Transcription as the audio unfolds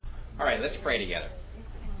right, let's pray together.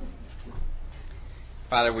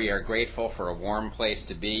 Father, we are grateful for a warm place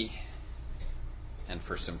to be and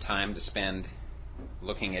for some time to spend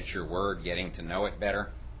looking at your word, getting to know it better.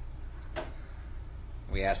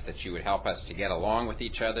 We ask that you would help us to get along with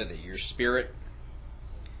each other, that your Spirit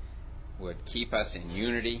would keep us in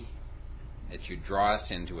unity, that you draw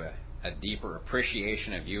us into a deeper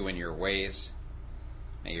appreciation of you and your ways.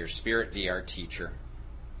 May your Spirit be our teacher.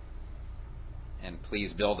 And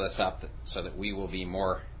please build us up so that we will be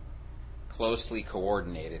more closely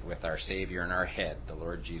coordinated with our Savior and our head, the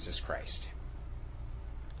Lord Jesus Christ.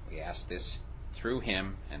 We ask this through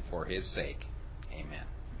him and for his sake. Amen.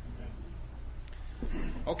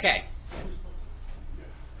 Okay.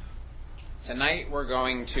 Tonight we're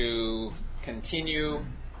going to continue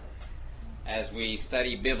as we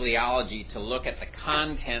study bibliology to look at the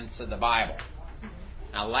contents of the Bible.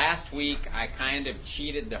 Now, last week I kind of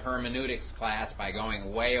cheated the hermeneutics class by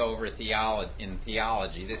going way over in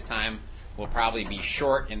theology. This time we'll probably be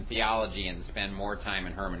short in theology and spend more time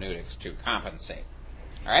in hermeneutics to compensate.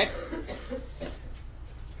 All right?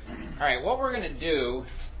 All right, what we're going to do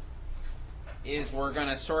is we're going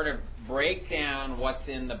to sort of break down what's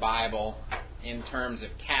in the Bible in terms of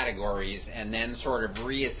categories and then sort of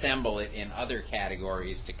reassemble it in other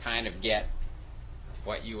categories to kind of get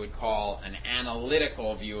what you would call an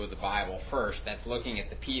analytical view of the Bible first. That's looking at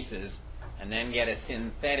the pieces, and then get a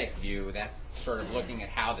synthetic view. That's sort of looking at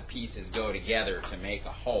how the pieces go together to make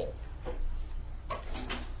a whole.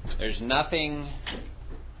 There's nothing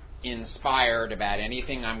inspired about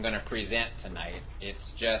anything I'm going to present tonight.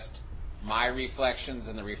 It's just my reflections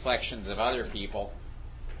and the reflections of other people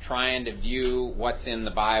trying to view what's in the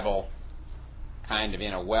Bible kind of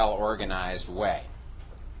in a well-organized way.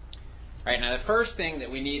 All right, now the first thing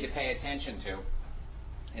that we need to pay attention to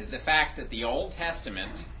is the fact that the Old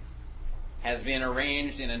Testament has been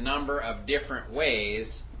arranged in a number of different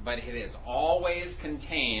ways, but it has always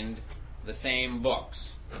contained the same books.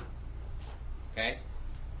 Okay?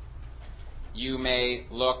 You may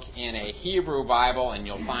look in a Hebrew Bible and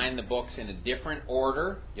you'll find the books in a different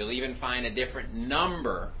order. You'll even find a different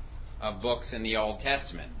number of books in the Old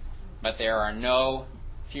Testament. But there are no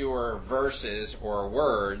fewer verses or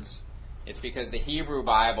words. It's because the Hebrew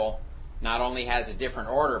Bible not only has a different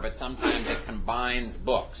order, but sometimes it combines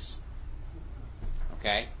books.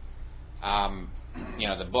 Okay?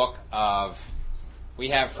 The book of... We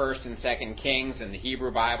have 1st and 2nd Kings in the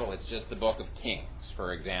Hebrew Bible. It's just the book of Kings,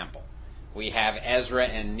 for example. We have Ezra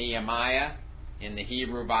and Nehemiah in the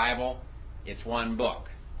Hebrew Bible. It's one book.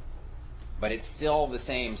 But it's still the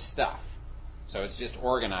same stuff. So it's just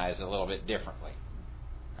organized a little bit differently.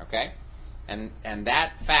 Okay? And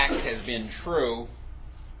that fact has been true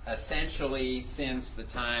essentially since the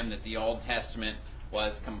time that the Old Testament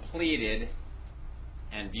was completed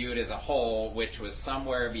and viewed as a whole, which was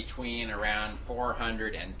somewhere between around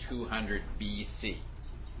 400 and 200 BC.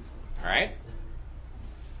 All right?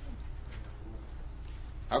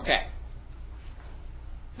 Okay.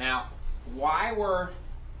 Now, why were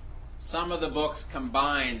some of the books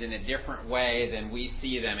combined in a different way than we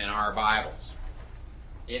see them in our Bibles?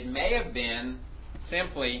 It may have been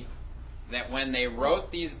simply that when they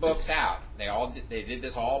wrote these books out, they did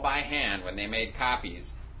this all by hand when they made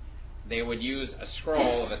copies. They would use a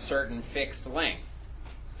scroll of a certain fixed length.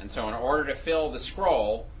 And so in order to fill the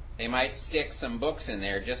scroll, they might stick some books in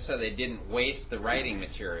there just so they didn't waste the writing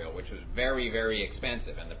material, which was very, very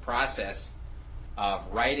expensive. And the process of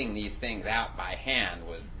writing these things out by hand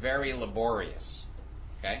was very laborious.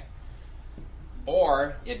 Okay?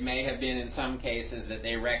 Or it may have been in some cases that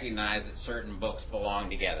they recognized that certain books belong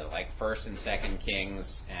together, like 1st and 2nd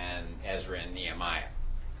Kings and Ezra and Nehemiah.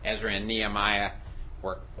 Ezra and Nehemiah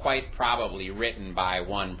were quite probably written by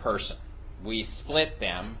one person. We split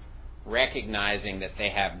them, recognizing that they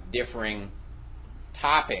have differing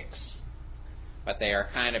topics, but they are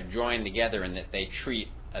kind of joined together in that they treat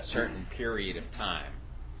a certain period of time.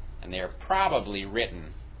 And they are probably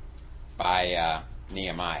written by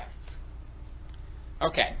Nehemiah.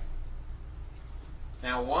 Okay.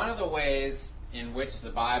 Now, one of the ways in which the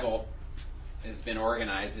Bible has been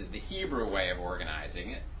organized is the Hebrew way of organizing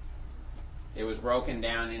it. It was broken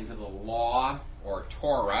down into the law, or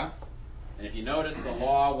Torah. And if you notice the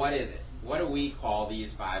law, what is it? What do we call these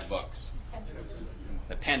 5 books?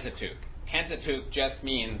 The Pentateuch. Pentateuch just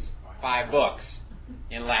means 5 books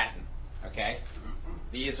in Latin. Okay?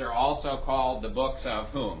 These are also called the books of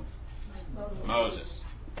whom? Moses.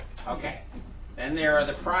 Okay. Then there are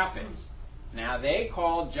the prophets. Now they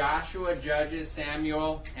called Joshua, Judges,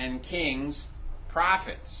 Samuel, and Kings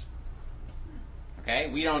prophets. Okay?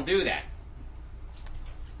 We don't do that.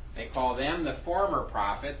 They call them the former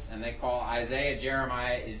prophets, and they call Isaiah,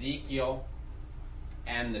 Jeremiah, Ezekiel,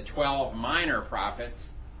 and the 12 minor prophets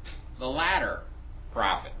the latter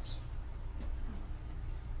prophets.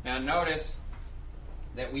 Now notice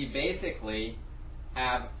that we basically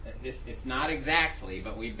have, it's not exactly,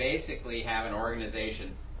 but we basically have an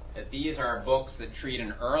organization that these are books that treat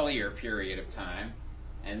an earlier period of time,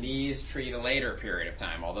 and these treat a later period of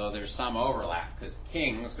time, although there's some overlap, because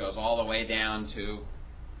Kings goes all the way down to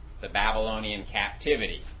the Babylonian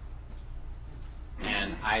captivity.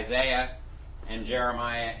 And Isaiah and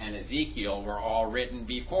Jeremiah and Ezekiel were all written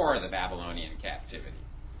before the Babylonian captivity.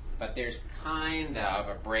 But there's kind of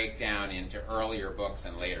a breakdown into earlier books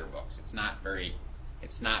and later books. It's not very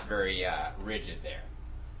rigid there.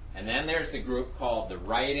 And then there's the group called the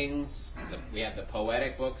writings. We have the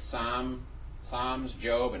poetic books, Psalms,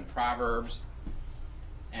 Job, and Proverbs.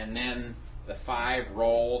 And then the 5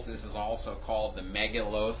 rolls. This is also called the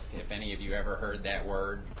Megilloth. If any of you ever heard that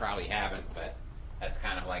word, you probably haven't, but that's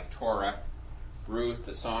kind of like Torah. Ruth,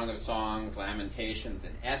 the Song of Songs, Lamentations,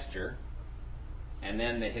 and Esther. And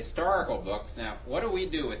then the historical books. Now, what do we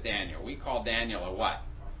do with Daniel? We call Daniel a what?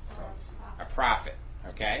 A prophet.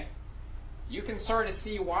 Okay? You can sort of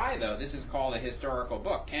see why, though, this is called a historical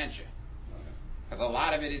book, can't you? Because a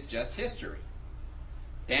lot of it is just history.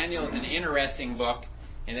 Daniel is an interesting book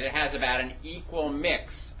in that it has about an equal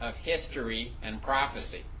mix of history and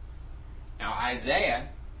prophecy. Now, Isaiah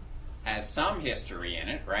has some history in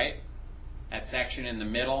it, right? That section in the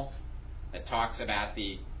middle that talks about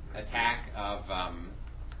the attack of,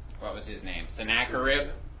 what was his name? Sennacherib.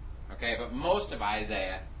 Okay, but most of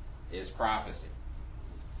Isaiah is prophecy.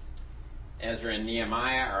 Ezra and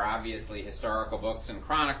Nehemiah are obviously historical books, and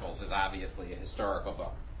Chronicles is obviously a historical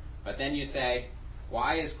book. But then you say,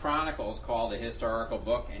 why is Chronicles called a historical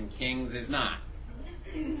book and Kings is not?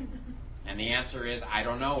 And the answer is, I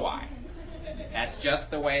don't know why. That's just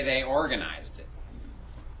the way they organized it.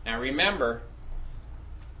 Now remember,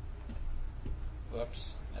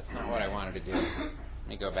 whoops, that's not what I wanted to do. Let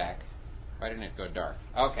me go back. Why didn't it go dark?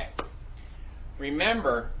 Okay.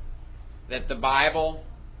 Remember that the Bible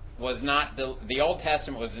was not, the Old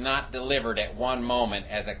Testament was not delivered at one moment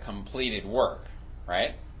as a completed work,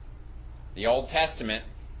 right? The Old Testament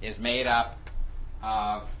is made up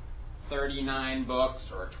of 39 books,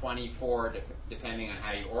 or 24, depending on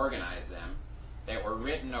how you organize them, that were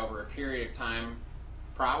written over a period of time,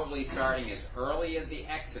 probably starting as early as the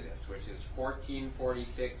Exodus, which is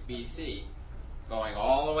 1446 BC, going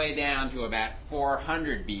all the way down to about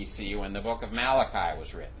 400 BC when the book of Malachi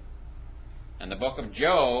was written. And the book of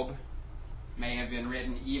Job may have been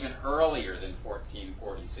written even earlier than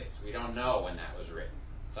 1446. We don't know when that was written.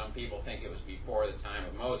 Some people think it was before the time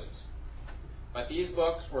of Moses. But these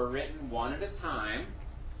books were written one at a time,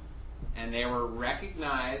 and they were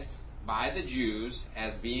recognized by the Jews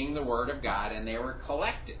as being the Word of God, and they were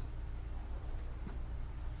collected.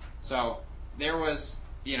 So there was,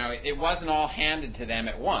 it wasn't all handed to them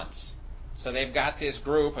at once. So they've got this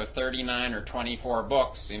group of 39 or 24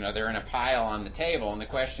 books, they're in a pile on the table, and the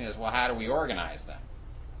question is, well, how do we organize them?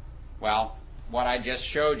 Well, what I just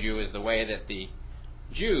showed you is the way that the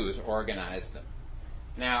Jews organized them.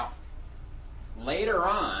 Now, later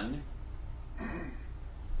on,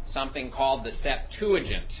 something called the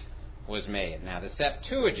Septuagint was made. Now, the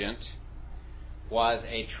Septuagint was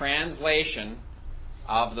a translation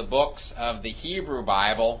of the books of the Hebrew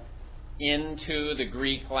Bible into the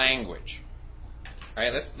Greek language. All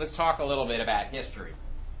right, let's talk a little bit about history.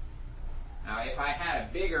 Now, if I had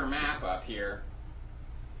a bigger map up here,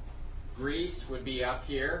 Greece would be up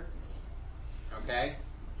here, okay?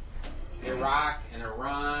 Iraq and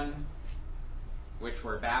Iran, which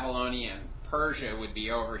were Babylonian, Persia would be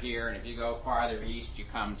over here, and if you go farther east, you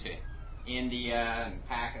come to India and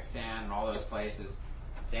Pakistan and all those places.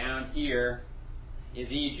 Down here is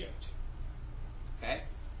Egypt, okay?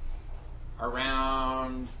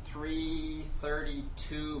 Around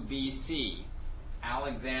 332 BC,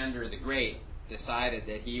 Alexander the Great decided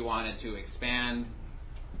that he wanted to expand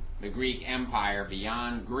the Greek Empire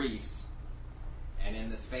beyond Greece, and in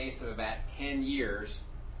the space of about 10 years,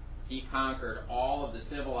 he conquered all of the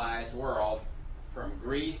civilized world from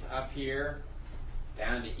Greece up here,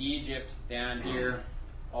 down to Egypt, down here,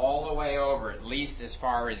 all the way over, at least as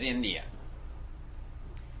far as India.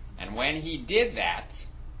 And when he did that,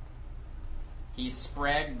 he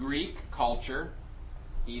spread Greek culture,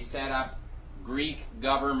 he set up Greek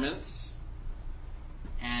governments,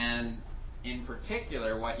 and in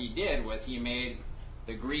particular what he did was he made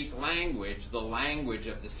the Greek language the language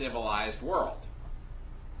of the civilized world.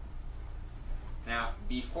 Now,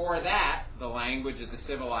 before that, the language of the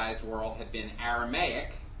civilized world had been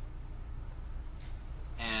Aramaic,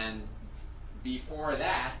 And before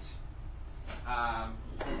that,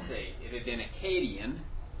 let's see, it had been Akkadian.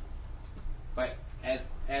 But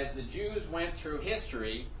as the Jews went through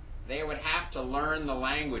history, they would have to learn the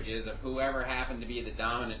languages of whoever happened to be the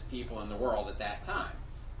dominant people in the world at that time.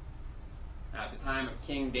 Now, at the time of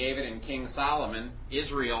King David and King Solomon,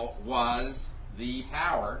 Israel was the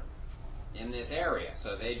power in this area,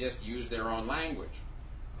 so they just used their own language.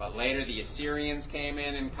 But later the Assyrians came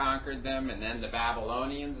in and conquered them, and then the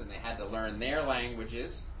Babylonians, and they had to learn their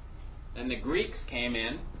languages. Then the Greeks came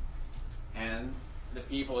in, and the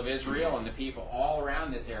people of Israel and the people all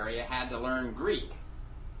around this area had to learn Greek.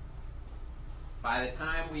 By the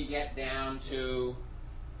time we get down to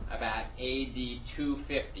about AD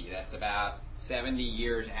 250, that's about 70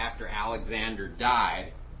 years after Alexander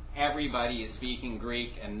died, everybody is speaking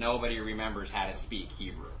Greek and nobody remembers how to speak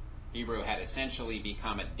Hebrew. Hebrew had essentially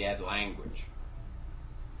become a dead language.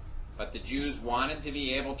 But the Jews wanted to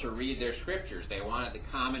be able to read their scriptures. They wanted the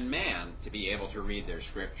common man to be able to read their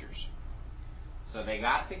scriptures. So they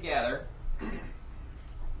got together,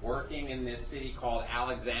 working in this city called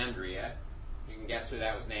Alexandria. You can guess who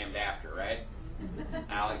that was named after, right?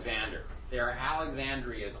 Alexander. There are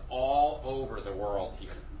Alexandrias all over the world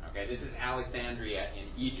here. Okay, this is Alexandria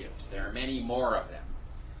in Egypt. There are many more of them.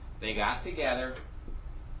 They got together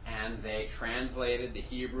and they translated the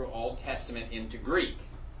Hebrew Old Testament into Greek.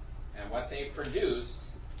 And what they produced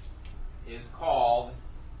is called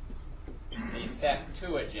the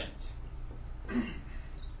Septuagint.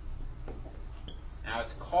 Now,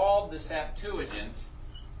 it's called the Septuagint.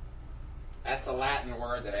 That's a Latin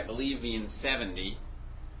word that I believe means 70.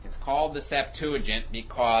 It's called the Septuagint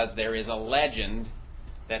because there is a legend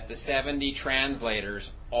that the 70 translators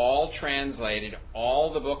all translated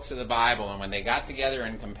all the books of the Bible, and when they got together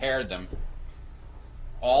and compared them,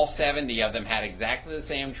 all 70 of them had exactly the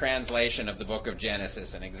same translation of the book of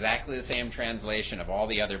Genesis and exactly the same translation of all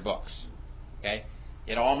the other books. Okay?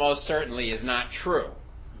 It almost certainly is not true.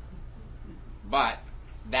 But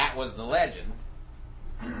that was the legend.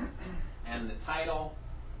 And the title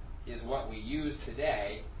is what we use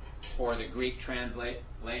today for the Greek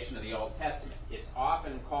translation of the Old Testament. It's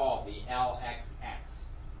often called the LXX.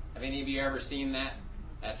 Have any of you ever seen that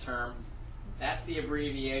term? That's the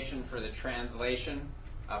abbreviation for the translation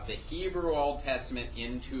of the Hebrew Old Testament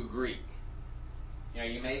into Greek. You know,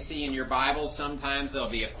 you may see in your Bible sometimes there'll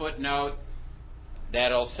be a footnote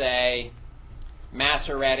that'll say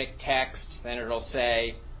Masoretic text, then it'll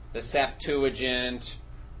say the Septuagint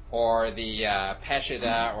or the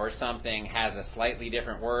Peshitta or something has a slightly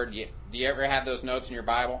different word. Do you ever have those notes in your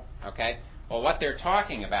Bible? Okay. Well, what they're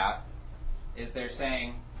talking about is they're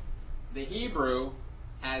saying the Hebrew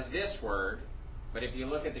has this word, but if you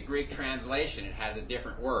look at the Greek translation, it has a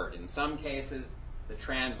different word. In some cases, the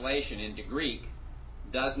translation into Greek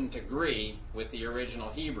doesn't agree with the original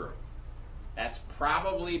Hebrew. That's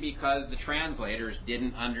probably because the translators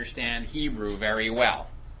didn't understand Hebrew very well.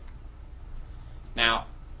 Now,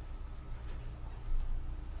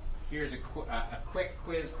 here's a quick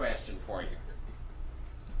quiz question for you.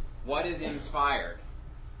 What is inspired?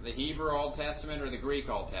 The Hebrew Old Testament or the Greek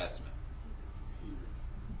Old Testament?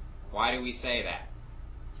 Why do we say that?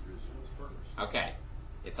 Okay.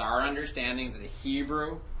 It's our understanding that the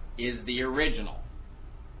Hebrew is the original.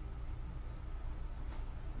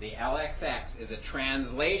 The LXX is a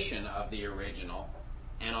translation of the original,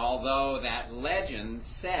 and although that legend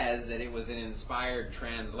says that it was an inspired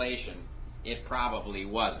translation, it probably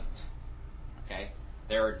wasn't. Okay?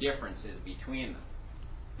 There are differences between them.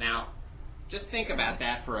 Now, just think about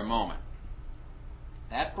that for a moment.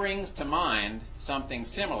 That brings to mind something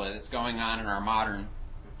similar that's going on in our modern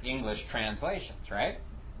English translations, right?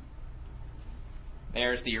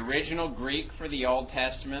 There's the original Greek for the Old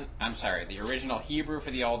Testament. The original Hebrew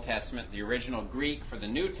for the Old Testament, the original Greek for the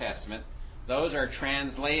New Testament. Those are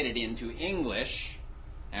translated into English,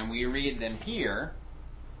 and we read them here.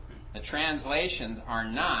 The translations are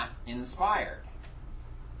not inspired.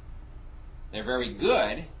 They're very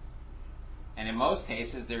good, and in most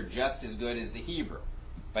cases, they're just as good as the Hebrew.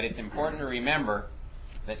 But it's important to remember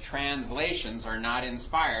that translations are not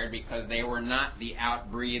inspired because they were not the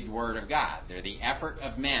outbreathed Word of God. They're the effort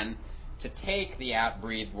of men to take the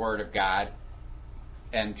outbreathed Word of God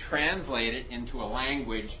and translate it into a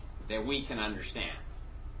language that we can understand.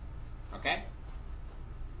 Okay?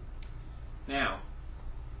 Now,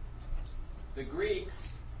 the Greek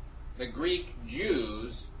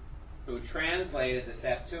Jews who translated the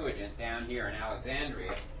Septuagint down here in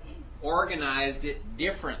Alexandria organized it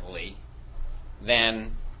differently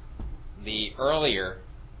than the earlier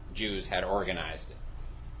Jews had organized it.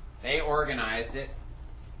 They organized it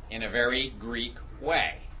in a very Greek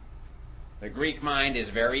way. The Greek mind is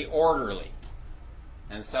very orderly.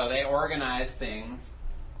 And so they organize things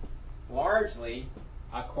largely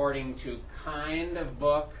according to kind of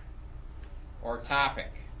book or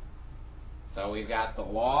topic. So we've got the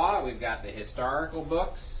law, we've got the historical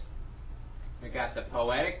books, we've got the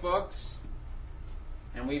poetic books,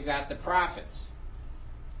 and we've got the prophets.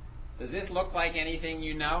 Does this look like anything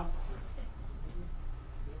you know?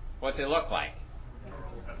 What's it look like?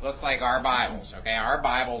 It looks like our Bibles. Okay, our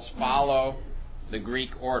Bibles follow the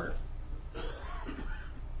Greek order.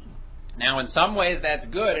 Now, in some ways that's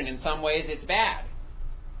good, and in some ways it's bad.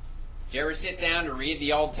 Did you ever sit down to read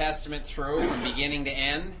the Old Testament through from beginning to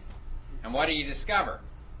end? And what do you discover?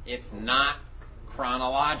 It's not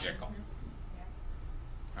chronological.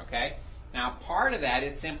 Okay? Now, part of that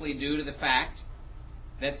is simply due to the fact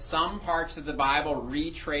that some parts of the Bible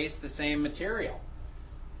retrace the same material.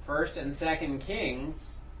 1st and 2nd Kings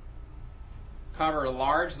cover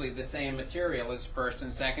largely the same material as 1st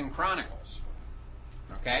and 2nd Chronicles.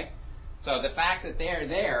 Okay? So the fact that they're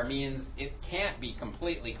there means it can't be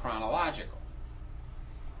completely chronological.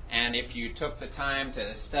 And if you took the time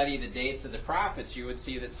to study the dates of the prophets, you would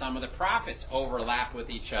see that some of the prophets overlap with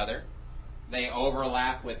each other. They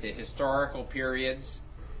overlap with the historical periods.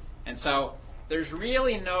 And so there's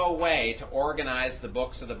really no way to organize the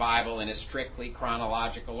books of the Bible in a strictly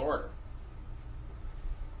chronological order.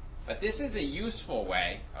 But this is a useful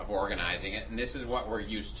way of organizing it, and this is what we're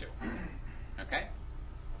used to. Okay?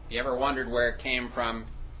 If you ever wondered where it came from,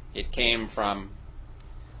 it came from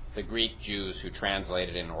the Greek Jews who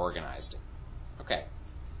translated and organized it. Okay.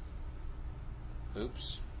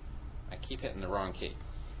 Oops. I keep hitting the wrong key.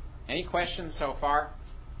 Any questions so far?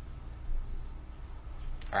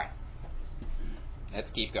 All right.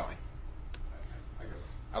 Let's keep going.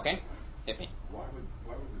 Okay? Hit me. Why would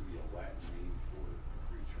there be a Latin name for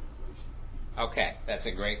Greek translation? Okay, that's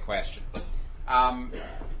a great question.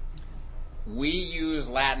 We use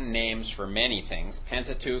Latin names for many things.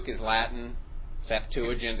 Pentateuch is Latin.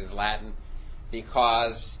 Septuagint is Latin,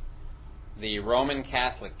 because the Roman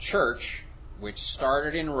Catholic Church, which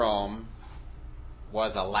started in Rome,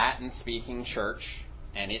 was a Latin-speaking church,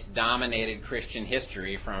 and it dominated Christian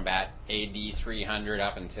history from about AD 300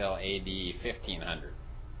 up until AD 1500.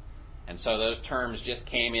 And so those terms just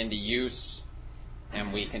came into use,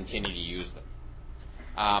 and we continue to use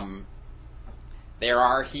them. There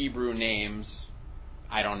are Hebrew names.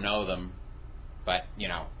 I don't know them, but,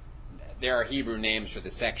 there are Hebrew names for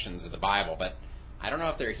the sections of the Bible, but I don't know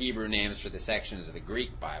if there are Hebrew names for the sections of the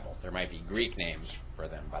Greek Bible. There might be Greek names for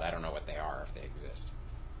them, but I don't know what they are if they exist.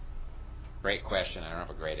 Great question. I don't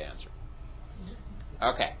have a great answer.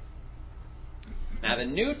 Okay. Now, the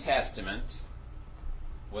New Testament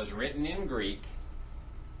was written in Greek,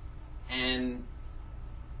 and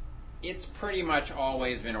it's pretty much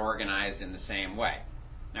always been organized in the same way.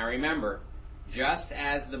 Now, remember, just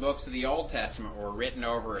as the books of the Old Testament were written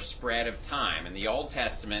over a spread of time, in the Old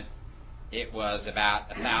Testament it was about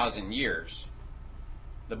 1,000 years,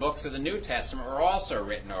 the books of the New Testament were also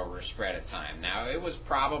written over a spread of time. Now, it was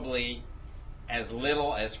probably as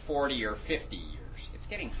little as 40 or 50 years. It's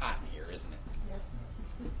getting hot in here, isn't it? Yes.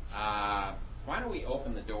 Why don't we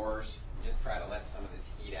open the doors and just try to let some of this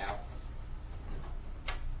heat out?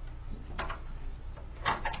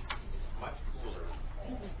 Much cooler.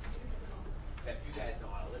 Except you guys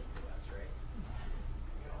don't want to listen to us, right?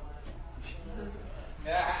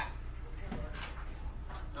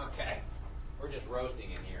 Okay. We're just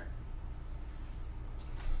roasting in here.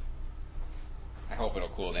 I hope it'll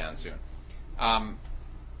cool down soon.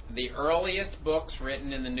 The earliest books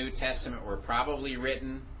written in the New Testament were probably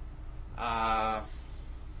written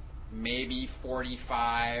maybe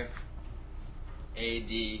 45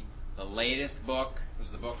 A.D. The latest book was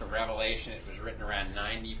the book of Revelation. It was written around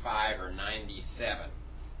 95 or 97.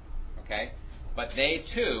 Okay? But they,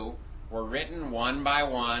 too, were written one by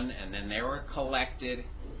one, and then they were collected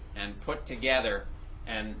and put together.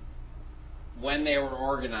 And when they were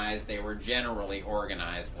organized, they were generally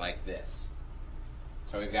organized like this.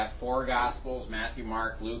 So we've got 4 Gospels, Matthew,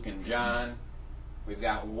 Mark, Luke, and John. We've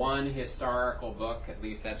got one historical book. At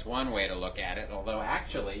least that's one way to look at it, although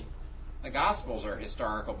actually the Gospels are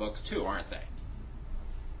historical books too, aren't they?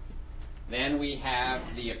 Then we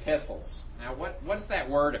have the epistles. Now, what does that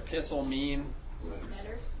word epistle mean?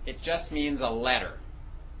 Letters. It just means a letter.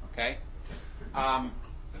 Okay?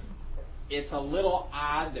 It's a little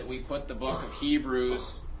odd that we put the book of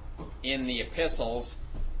Hebrews in the epistles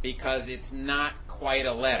because it's not quite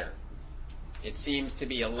a letter. It seems to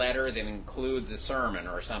be a letter that includes a sermon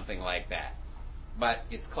or something like that. But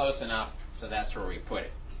it's close enough, so that's where we put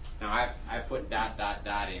it. Now, I put ...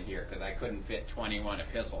 in here because I couldn't fit 21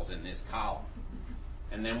 epistles in this column.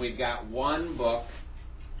 And then we've got one book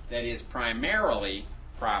that is primarily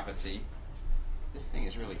prophecy. This thing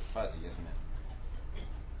is really fuzzy, isn't it?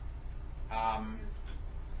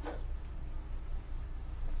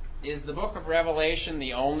 Is the book of Revelation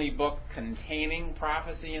the only book containing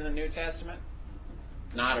prophecy in the New Testament?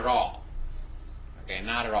 Not at all. Okay,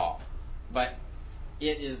 not at all. But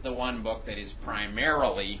it is the one book that is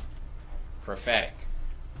primarily prophetic.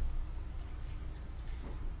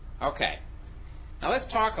 Okay. Now let's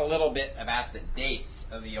talk a little bit about the dates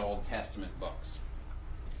of the Old Testament books.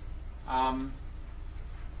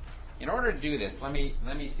 In order to do this, let me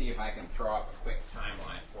see if I can throw up a quick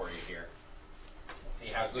timeline for you here.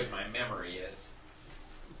 See how good my memory is.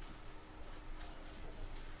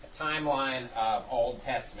 A timeline of Old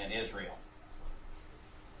Testament Israel.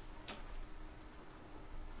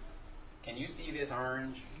 Can you see this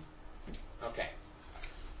orange? Okay.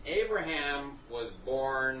 Abraham was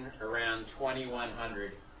born around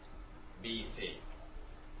 2100 BC.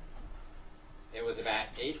 It was about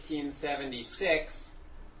 1876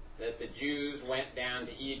 that the Jews went down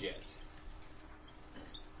to Egypt.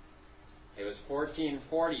 It was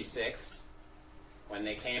 1446 when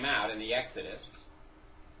they came out in the Exodus.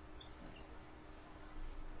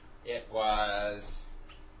 It was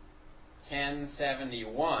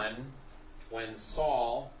 1071 when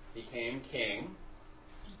Saul became king.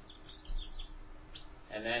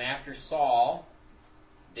 And then after Saul,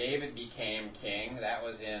 David became king. That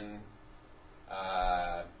was in,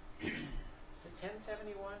 is it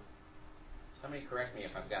 1071? Somebody correct me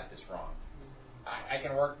if I've got this wrong. I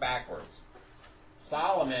can work backwards.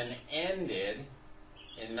 Solomon ended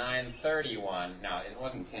in 931. No, it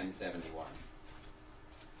wasn't 1071.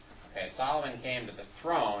 Okay, Solomon came to the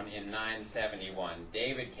throne in 971.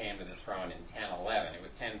 David came to the throne in 1011. It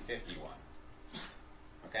was 1051.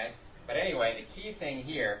 Okay? But anyway, the key thing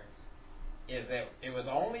here is that it was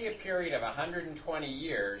only a period of 120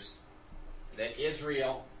 years that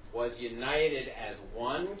Israel was united as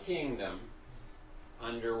one kingdom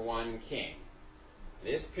under one king.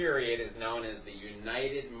 This period is known as the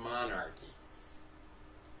United Monarchy.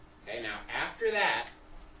 Okay, now after that,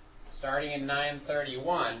 starting in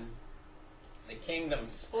 931, the kingdom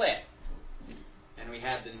split. And we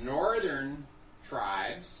had the northern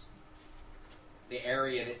tribes, the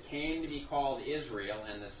area that came to be called Israel,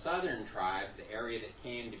 and the southern tribes, the area that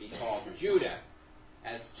came to be called Judah,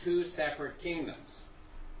 as two separate kingdoms.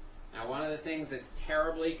 Now, one of the things that's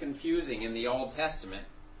terribly confusing in the Old Testament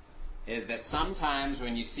is that sometimes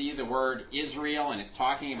when you see the word Israel and it's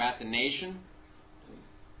talking about the nation,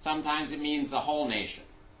 sometimes it means the whole nation,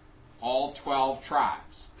 all 12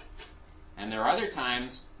 tribes. And there are other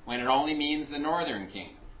times when it only means the northern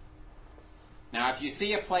kingdom. Now, if you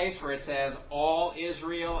see a place where it says all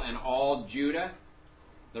Israel and all Judah,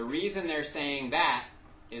 the reason they're saying that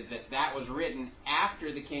is that that was written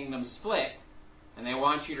after the kingdom split, and they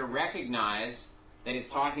want you to recognize that it's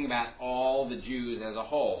talking about all the Jews as a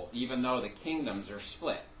whole, even though the kingdoms are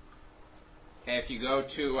split. Okay, if you go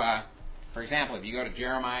to, for example, if you go to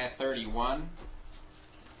Jeremiah 31,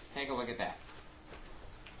 take a look at that.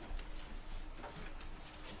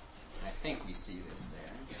 I think we see this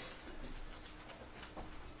there.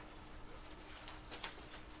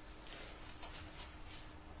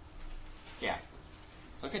 Yeah.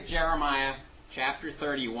 Look at Jeremiah chapter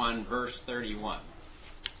 31, verse 31.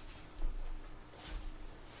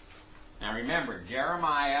 Now remember,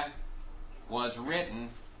 Jeremiah was written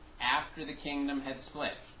after the kingdom had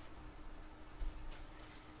split.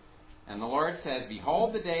 And the Lord says,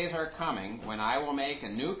 "Behold, the days are coming when I will make a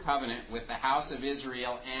new covenant with the house of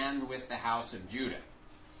Israel and with the house of Judah."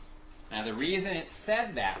 Now the reason it's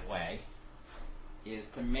said that way is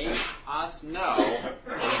to make us know that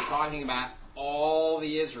it's talking about all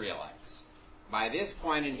the Israelites. By this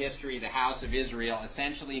point in history, the house of Israel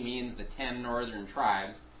essentially means the 10 northern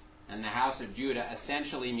tribes, and the house of Judah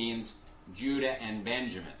essentially means Judah and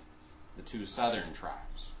Benjamin, the 2 southern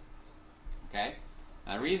tribes. Okay?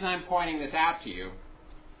 Now, the reason I'm pointing this out to you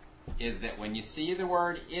is that when you see the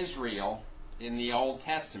word Israel in the Old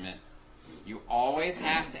Testament, you always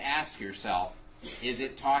have to ask yourself, is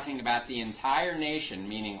it talking about the entire nation,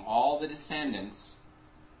 meaning all the descendants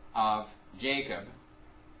of Jacob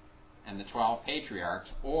and the 12 patriarchs,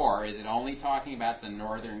 or is it only talking about the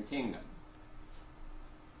northern kingdom?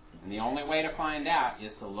 And the only way to find out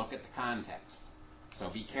is to look at the context. So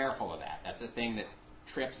be careful of that. That's the thing that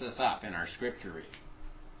trips us up in our scripture reading.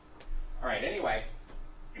 All right, anyway,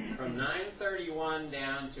 from 931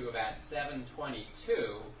 down to about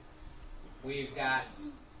 722, we've got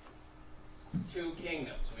two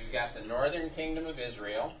kingdoms. We've got the northern kingdom of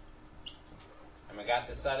Israel, and we've got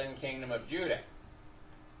the southern kingdom of Judah.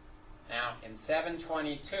 Now, in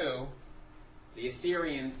 722, the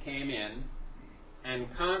Assyrians came in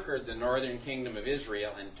and conquered the northern kingdom of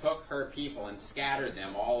Israel and took her people and scattered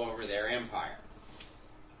them all over their empire.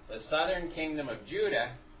 The southern kingdom of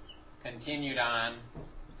Judah continued on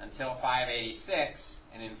until 586,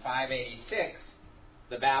 and in 586,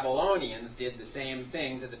 the Babylonians did the same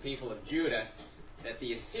thing to the people of Judah that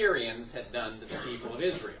the Assyrians had done to the people of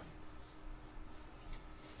Israel.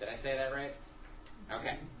 Did I say that right?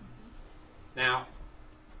 Okay. Now,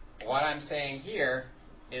 what I'm saying here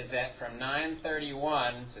is that from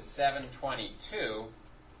 931 to 722,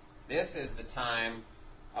 this is the time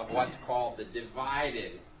of what's called the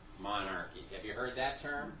divided monarchy. Have you heard that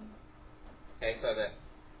term? Okay, so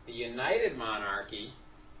the united monarchy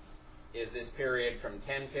is this period from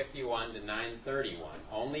 1051 to 931,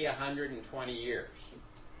 only 120 years.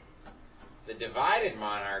 The divided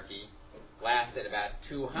monarchy lasted about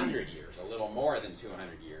 200 years, a little more than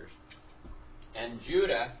 200 years. And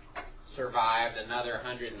Judah survived another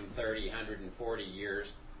 130, 140 years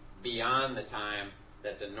beyond the time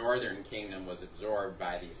that the northern kingdom was absorbed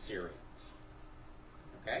by the Assyrians.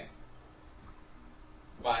 Okay?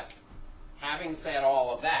 But having said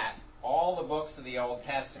all of that, all the books of the Old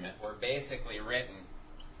Testament were basically written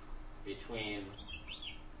between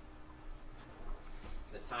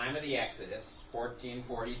the time of the Exodus,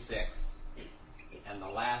 1446, and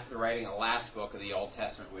the writing of the last book of the Old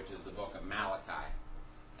Testament, which is the book of Malachi.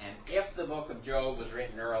 And if the book of Job was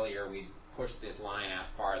written earlier, we'd push this line out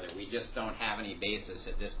farther. We just don't have any basis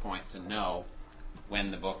at this point to know when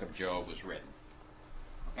the book of Job was written.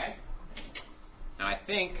 Okay? Now I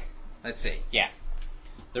think, let's see,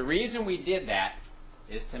 the reason we did that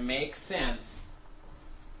is to make sense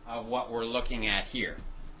of what we're looking at here.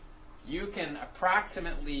 You can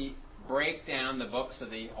approximately break down the books of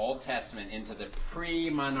the Old Testament into the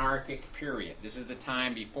pre-monarchic period. This is the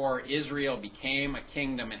time before Israel became a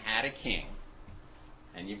kingdom and had a king.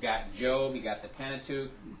 And you've got Job, you've got the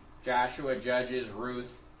Pentateuch, Joshua, Judges, Ruth,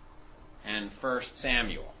 and 1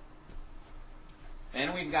 Samuel.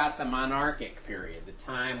 Then we've got the monarchic period, the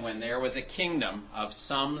time when there was a kingdom of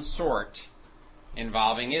some sort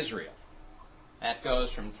involving Israel. That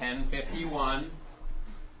goes from 1051,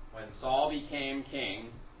 when Saul became king,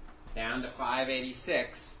 down to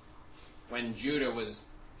 586, when Judah was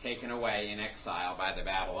taken away in exile by the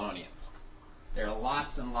Babylonians. There are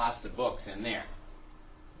lots and lots of books in there.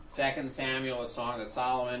 2 Samuel, a Song of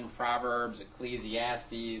Solomon, Proverbs,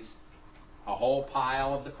 Ecclesiastes, a whole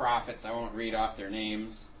pile of the prophets, I won't read off their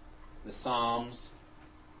names, the Psalms,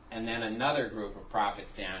 and then another group of prophets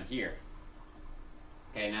down here.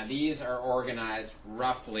 Okay, now these are organized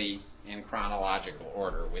roughly in chronological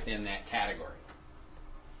order within that category.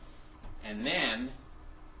 And then,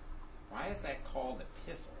 why is that called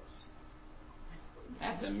epistles?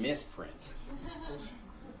 That's a misprint.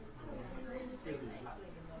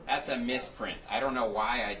 That's a misprint. I don't know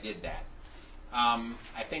why I did that.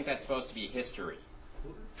 I think that's supposed to be history.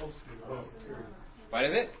 What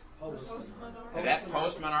is it? Is that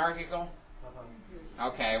post-monarchical?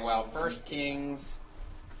 Okay, well, 1 Kings...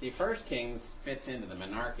 See, 1 Kings fits into the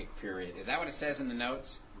monarchic period. Is that what it says in the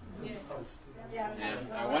notes? Yeah.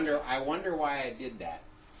 I wonder why I did that.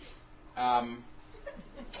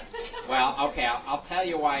 Well, okay, I'll tell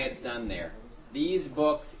you why it's done there. These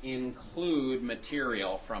books include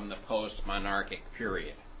material from the post-monarchic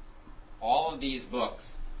period. All of these books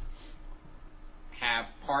have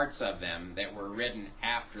parts of them that were written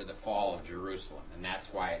after the fall of Jerusalem, and that's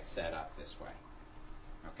why it's set up this way.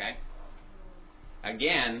 Okay?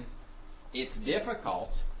 Again, it's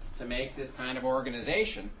difficult to make this kind of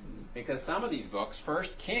organization because some of these books, 1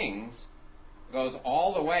 Kings, goes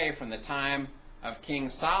all the way from the time of King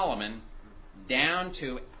Solomon down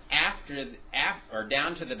to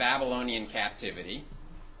down to the Babylonian captivity,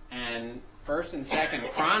 and 1st and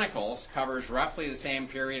 2nd Chronicles covers roughly the same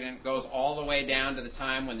period, and it goes all the way down to the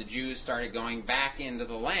time when the Jews started going back into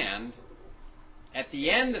the land at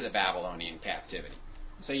the end of the Babylonian captivity.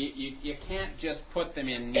 So you can't just put them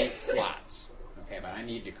in neat slots. Okay, but I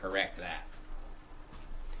need to correct that.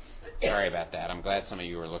 Sorry about that. I'm glad some of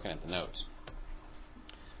you were looking at the notes.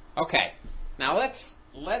 Okay, now let's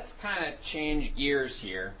kind of change gears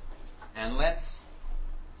here, and let's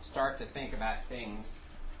start to think about things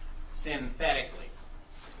synthetically,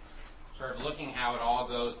 sort of looking how it all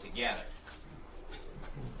goes together.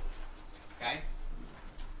 Okay?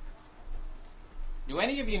 Do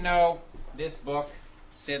any of you know this book,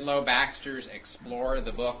 Sidlow Baxter's Explore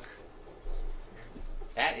the Book?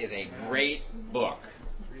 That is a great book.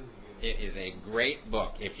 It is a great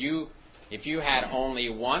book. If you had only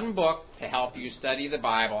one book to help you study the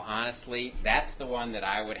Bible, honestly, that's the one that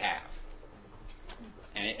I would have.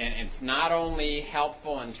 And it's not only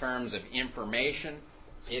helpful in terms of information,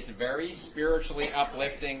 it's very spiritually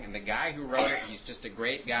uplifting. And the guy who wrote it, he's just a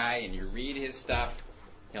great guy, and you read his stuff,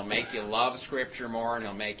 he'll make you love Scripture more, and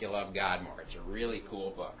he'll make you love God more. It's a really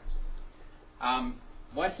cool book.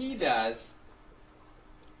 What he does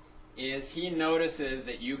is he notices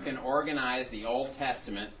that you can organize the Old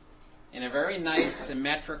Testament in a very nice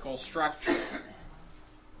symmetrical structure.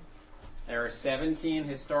 There are 17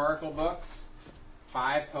 historical books,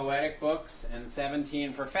 5 poetic books, and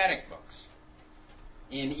 17 prophetic books.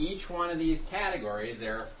 In each one of these categories,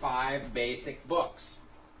 there are 5 basic books.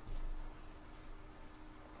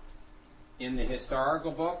 In the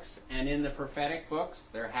historical books and in the prophetic books,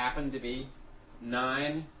 there happen to be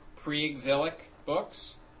 9 pre-exilic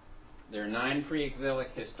books. There are 9 pre-exilic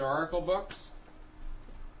historical books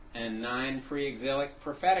and 9 pre-exilic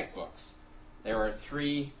prophetic books. There are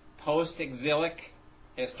 3 post-exilic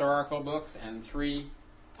historical books and 3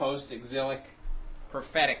 post-exilic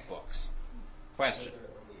prophetic books. Question?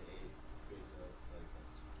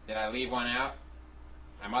 Did I leave one out?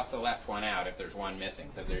 I must have left one out if there's one missing,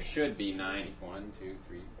 because there should be 9. 1, 2,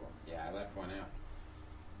 3, 4. Yeah, I left one out.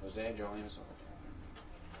 Hosea, Joel, Amos,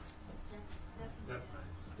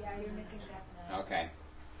 Yeah, you're missing definitely. Okay.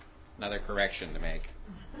 Another correction to make.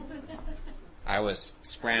 I was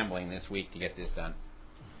scrambling this week to get this done.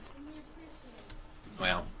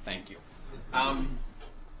 Well, thank you.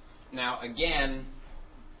 Now, again,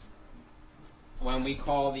 when we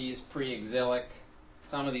call these pre-exilic,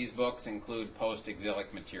 some of these books include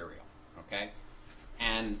post-exilic material. Okay?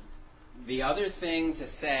 And the other thing to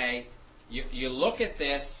say, you look at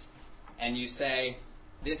this and you say,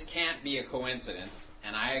 this can't be a coincidence.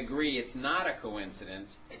 And I agree, it's not a coincidence.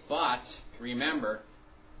 But remember,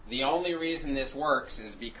 the only reason this works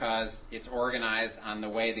is because it's organized on the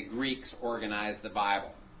way the Greeks organized the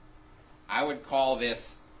Bible. I would call this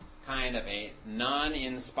kind of a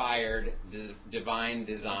non-inspired divine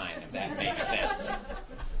design, if that makes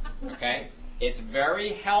sense. Okay? It's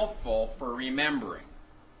very helpful for remembering.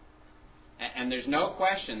 And there's no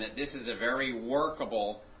question that this is a very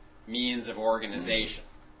workable means of organization.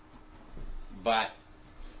 But,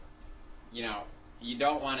 you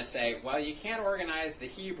don't want to say, well, you can't organize the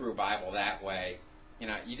Hebrew Bible that way.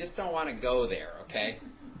 You just don't want to go there, okay?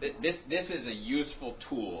 This is a useful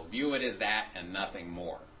tool. View it as that and nothing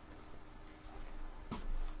more.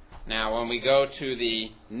 Now, when we go to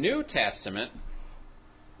the New Testament,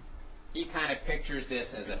 he kind of pictures this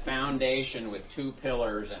as a foundation with 2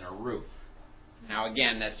 pillars and a roof. Now,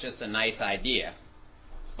 again, that's just a nice idea,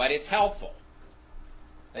 but it's helpful.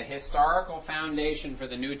 The historical foundation for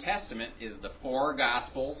the New Testament is the 4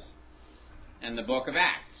 Gospels and the book of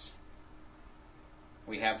Acts.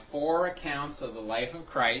 We have 4 accounts of the life of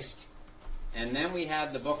Christ, and then we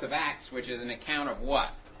have the book of Acts, which is an account of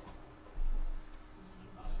what?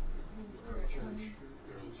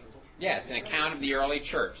 Yeah, it's an account of the early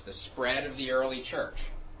church, the spread of the early church.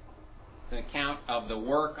 It's an account of the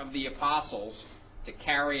work of the apostles to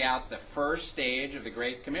carry out the first stage of the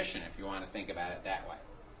Great Commission, if you want to think about it that way.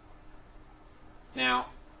 Now,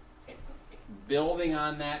 building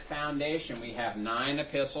on that foundation, we have 9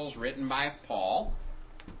 epistles written by Paul,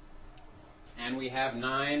 and we have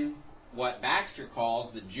 9 what Baxter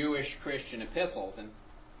calls the Jewish Christian epistles, and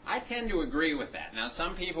I tend to agree with that. Now,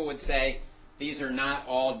 some people would say these are not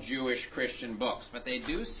all Jewish Christian books, but they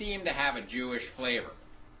do seem to have a Jewish flavor.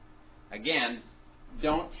 Again,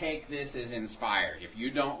 don't take this as inspired. If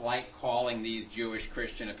you don't like calling these Jewish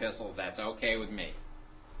Christian epistles, that's okay with me.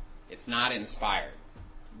 It's not inspired.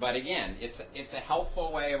 But again, it's a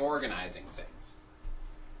helpful way of organizing things.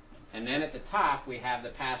 And then at the top, we have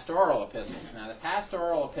the pastoral epistles. Now, the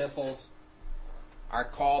pastoral epistles are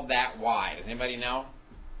called that. Why? Does anybody know?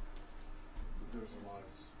 There's a lot of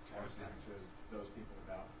text that says those people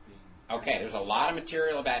about being... Okay, there's a lot of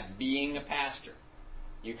material about being a pastor.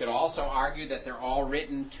 You could also argue that they're all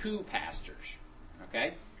written to pastors.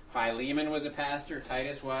 Okay? Philemon was a pastor,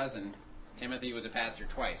 Titus was, and Timothy was a pastor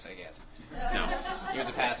twice, I guess. No, he was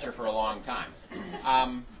a pastor for a long time.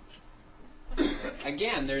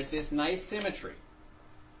 Again, there's this nice symmetry.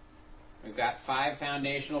 We've got 5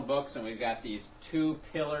 foundational books, and we've got these 2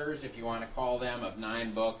 pillars, if you want to call them, of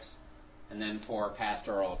 9 books, and then 4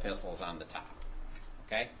 pastoral epistles on the top.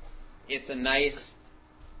 Okay? It's a nice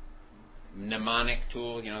mnemonic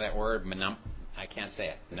tool. You know that word? I can't say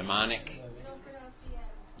it. Mnemonic?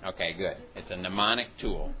 Okay, good. It's a mnemonic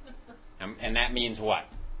tool. And that means what?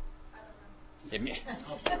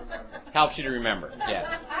 Helps you to remember. Yes.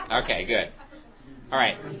 Okay, good. All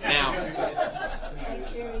right. Now,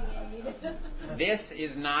 this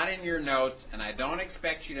is not in your notes, and I don't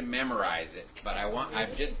expect you to memorize it, but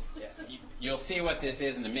you'll see what this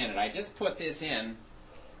is in a minute. I just put this in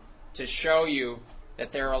to show you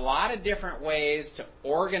that there are a lot of different ways to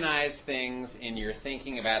organize things in your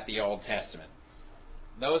thinking about the Old Testament.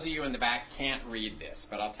 Those of you in the back can't read this,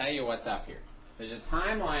 but I'll tell you what's up here. There's a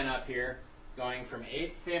timeline up here going from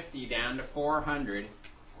 850 down to 400,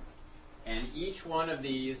 and each one of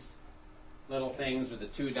these little things with the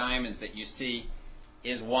two diamonds that you see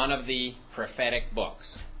is one of the prophetic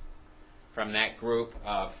books from that group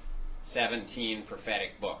of 17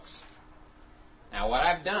 prophetic books. Now what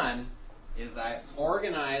I've done is I've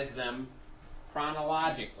organized them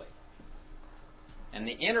chronologically. And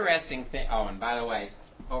the interesting thing, and by the way,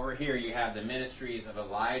 over here you have the ministries of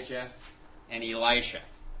Elijah and Elisha.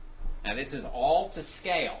 Now this is all to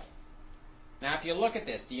scale. Now if you look at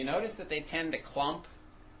this, do you notice that they tend to clump?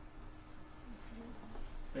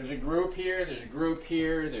 There's a group here, there's a group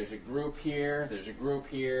here, there's a group here, there's a group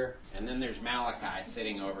here, and then there's Malachi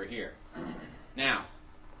sitting over here. Now,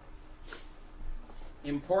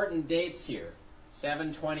 important dates here.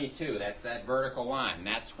 722, that's that vertical line.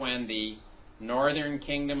 That's when the northern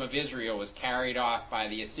kingdom of Israel was carried off by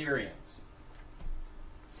the Assyrians.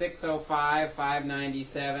 605,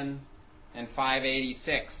 597, and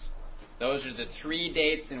 586. Those are the three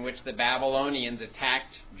dates in which the Babylonians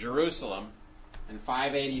attacked Jerusalem, and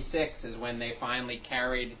 586 is when they finally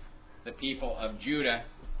carried the people of Judah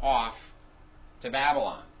off to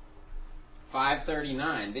Babylon.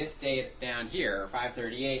 539, this date down here, or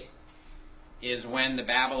 538, is when the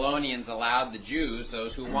Babylonians allowed the Jews,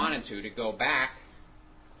 those who wanted to go back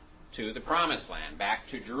to the Promised Land, back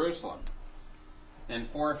to Jerusalem. Then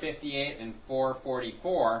 458 and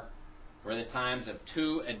 444 were the times of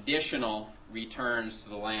two additional returns to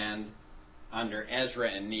the land under Ezra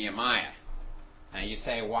and Nehemiah. Now you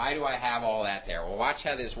say, why do I have all that there? Well, watch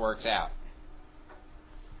how this works out.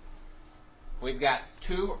 We've got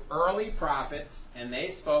two early prophets, and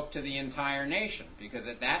they spoke to the entire nation, because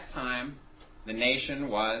at that time the nation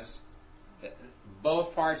was,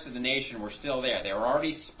 both parts of the nation were still there. They were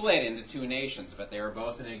already split into two nations, but they were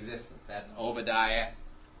both in existence. That's Obadiah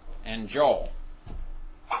and Joel.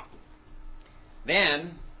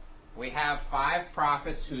 Then we have 5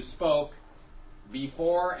 prophets who spoke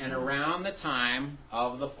before and around the time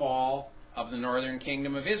of the fall of the northern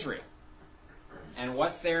kingdom of Israel. And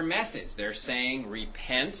what's their message? They're saying,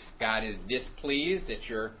 repent. God is displeased at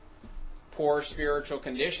your poor spiritual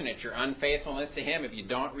condition, at your unfaithfulness to Him. If you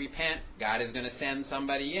don't repent, God is going to send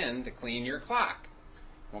somebody in to clean your clock.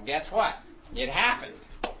 Well, guess what? It happened.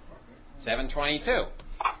 722.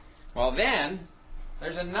 Well, then,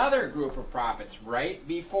 there's another group of prophets right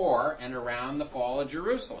before and around the fall of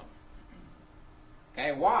Jerusalem.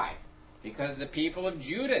 Okay, why? Because the people of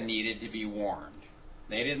Judah needed to be warned.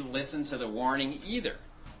 They didn't listen to the warning either.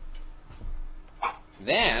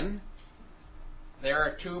 Then, there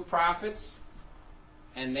are 2 prophets,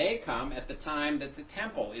 and they come at the time that the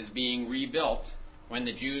temple is being rebuilt, when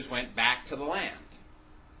the Jews went back to the land.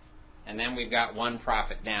 And then we've got 1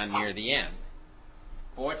 prophet down near the end.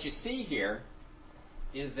 But what you see here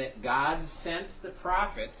is that God sent the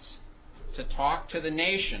prophets to talk to the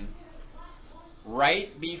nation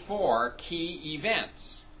right before key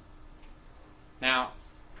events. Now,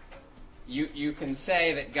 you can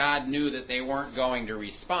say that God knew that they weren't going to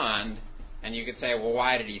respond, and you could say, well,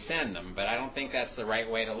 why did He send them? But I don't think that's the right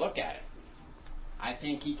way to look at it. I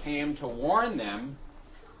think He came to warn them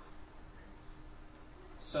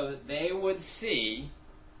so that they would see,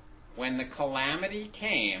 when the calamity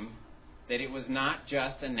came, that it was not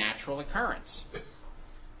just a natural occurrence.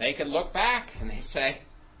 They could look back and they say,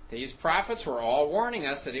 these prophets were all warning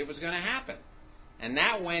us that it was going to happen. And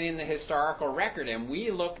that went in the historical record, and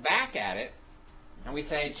we look back at it and we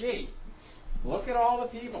say, gee, look at all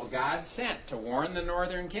the people God sent to warn the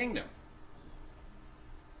northern kingdom.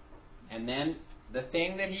 And then the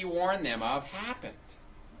thing that He warned them of happened.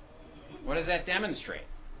 What does that demonstrate?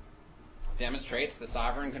 It demonstrates the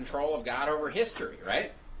sovereign control of God over history,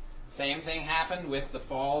 right? Same thing happened with the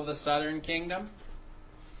fall of the southern kingdom.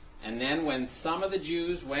 And then when some of the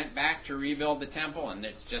Jews went back to rebuild the temple, and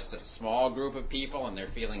it's just a small group of people, and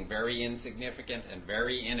they're feeling very insignificant and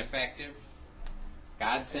very ineffective,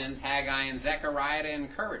 God sends Haggai and Zechariah to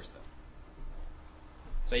encourage them.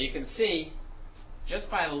 So you can see,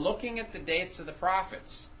 just by looking at the dates of the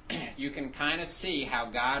prophets, you can kind of see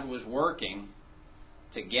how God was working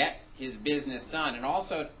to get His business done, and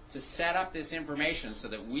also to set up this information so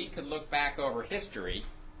that we could look back over history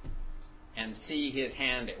and see his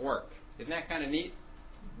hand at work. Isn't that kind of neat?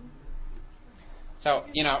 So,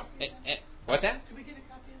 what's that? Can we get a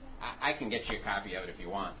copy of that? I can get you a copy of it if you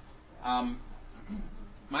want.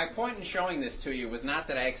 My point in showing this to you was not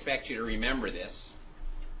that I expect you to remember this,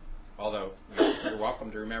 although you're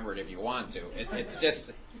welcome to remember it if you want to. It's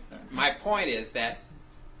just, my point is that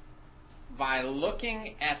by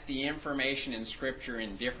looking at the information in Scripture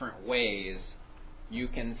in different ways, you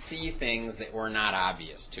can see things that were not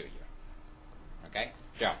obvious to you. Okay?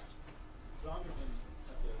 Joe? Zondervan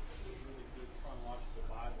has a really good chronological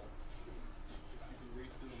Bible. If you can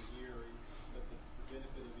read through them here, he's got the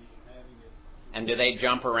benefit of even having it. And do they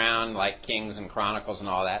jump around like Kings and Chronicles and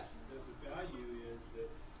all that? The value is that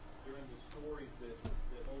during the stories that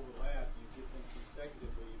overlap, you get them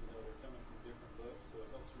consecutively, even though they're coming from different books, so it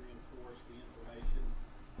helps reinforce the information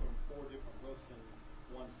from 4 different books in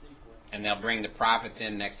one sequence. And they'll bring the prophets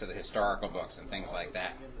in next to the historical books and things like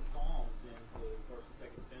that. And the Psalms into 1st and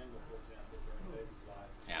 2nd Samuel, for example, during David's life.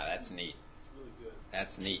 Yeah, that's neat. It's really good.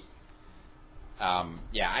 That's neat.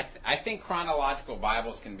 I think chronological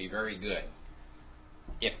Bibles can be very good.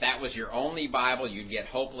 If that was your only Bible, you'd get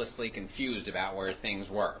hopelessly confused about where things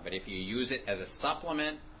were. But if you use it as a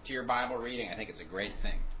supplement to your Bible reading, I think it's a great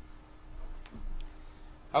thing.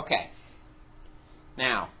 Okay.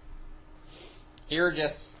 Now, here are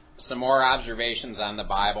just some more observations on the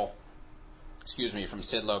Bible. From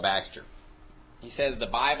Sidlow Baxter. He says the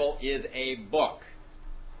Bible is a book.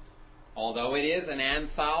 Although it is an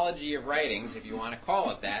anthology of writings, if you want to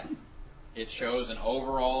call it that, it shows an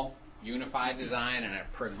overall unified design and a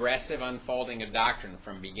progressive unfolding of doctrine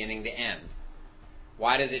from beginning to end.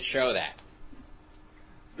 Why does it show that?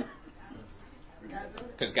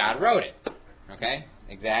 Because God wrote it. Okay?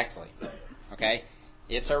 Exactly. Okay?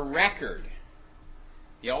 It's a record.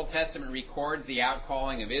 The Old Testament records the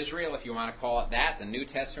outcalling of Israel, if you want to call it that. The New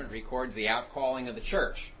Testament records the outcalling of the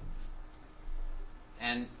church.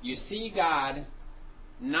 And you see God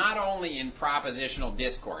not only in propositional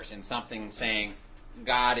discourse, in something saying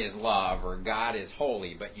God is love or God is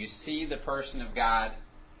holy, but you see the person of God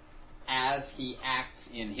as he acts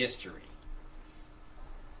in history.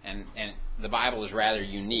 And the Bible is rather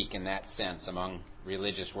unique in that sense among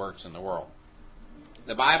religious works in the world.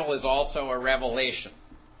 The Bible is also a revelation.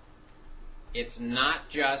 It's not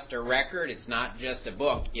just a record, it's not just a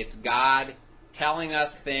book. It's God telling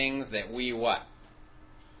us things that we what?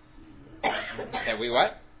 That we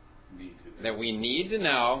what? That we need to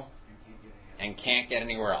know and can't get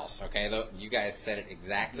anywhere else. Okay, you guys said it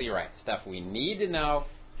exactly right. Stuff we need to know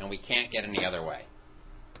and we can't get any other way.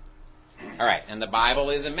 All right, and the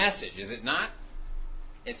Bible is a message, is it not?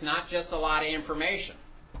 It's not just a lot of information.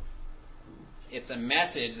 It's a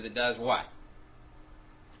message that does what?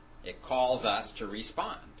 It calls us to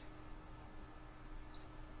respond.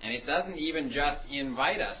 And it doesn't even just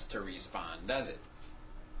invite us to respond, does it?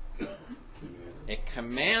 It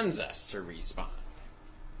commands us to respond.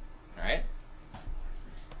 All right?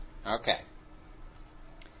 Okay.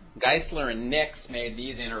 Geisler and Nix made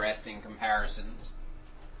these interesting comparisons.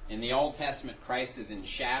 In the Old Testament, Christ is in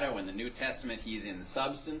shadow. In the New Testament, he's in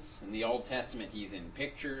substance. In the Old Testament, he's in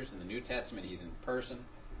pictures. In the New Testament, he's in person.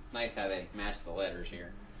 It's nice how they match the letters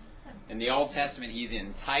here. In the Old Testament, he's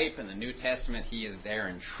in type. In the New Testament, he is there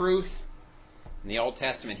in truth. In the Old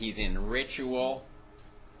Testament, he's in ritual.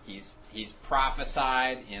 He's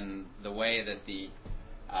prophesied in the way that the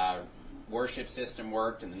worship system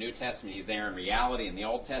worked. In the New Testament, he's there in reality. In the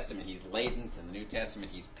Old Testament, he's latent. In the New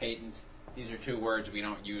Testament, he's patent. These are 2 words we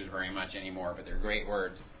don't use very much anymore, but they're great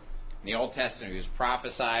words. In the Old Testament, he was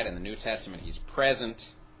prophesied. In the New Testament, he's present.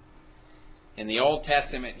 In the Old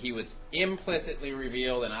Testament, he was implicitly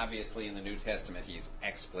revealed, and obviously in the New Testament, he's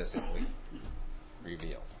explicitly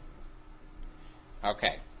revealed.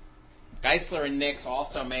 Okay. Geisler and Nix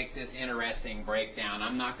also make this interesting breakdown.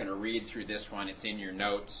 I'm not going to read through this one. It's in your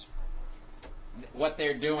notes. What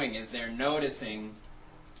they're doing is they're noticing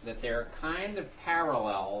that there are kind of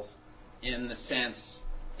parallels in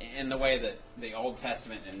the way that the Old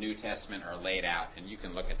Testament and New Testament are laid out, and you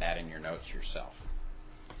can look at that in your notes yourself.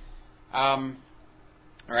 All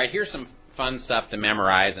right, here's some fun stuff to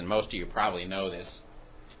memorize, and most of you probably know this.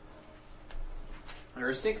 There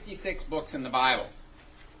are 66 books in the Bible.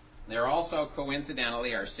 There also,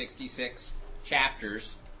 coincidentally, are 66 chapters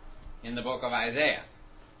in the book of Isaiah.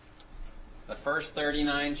 The first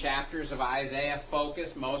 39 chapters of Isaiah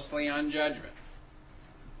focus mostly on judgment.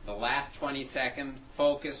 The last 22nd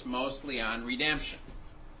focus mostly on redemption.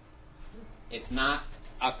 It's not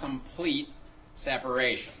a complete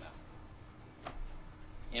separation, though.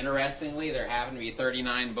 Interestingly, there happen to be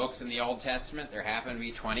 39 books in the Old Testament. There happen to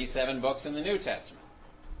be 27 books in the New Testament.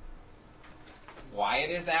 Why it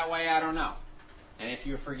is that way, I don't know. And if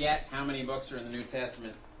you forget how many books are in the New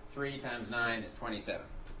Testament, 3 times 9 is 27.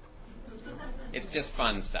 It's just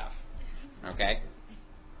fun stuff. Okay?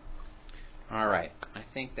 All right. I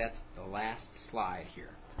think that's the last slide here.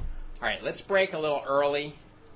 All right, let's break a little early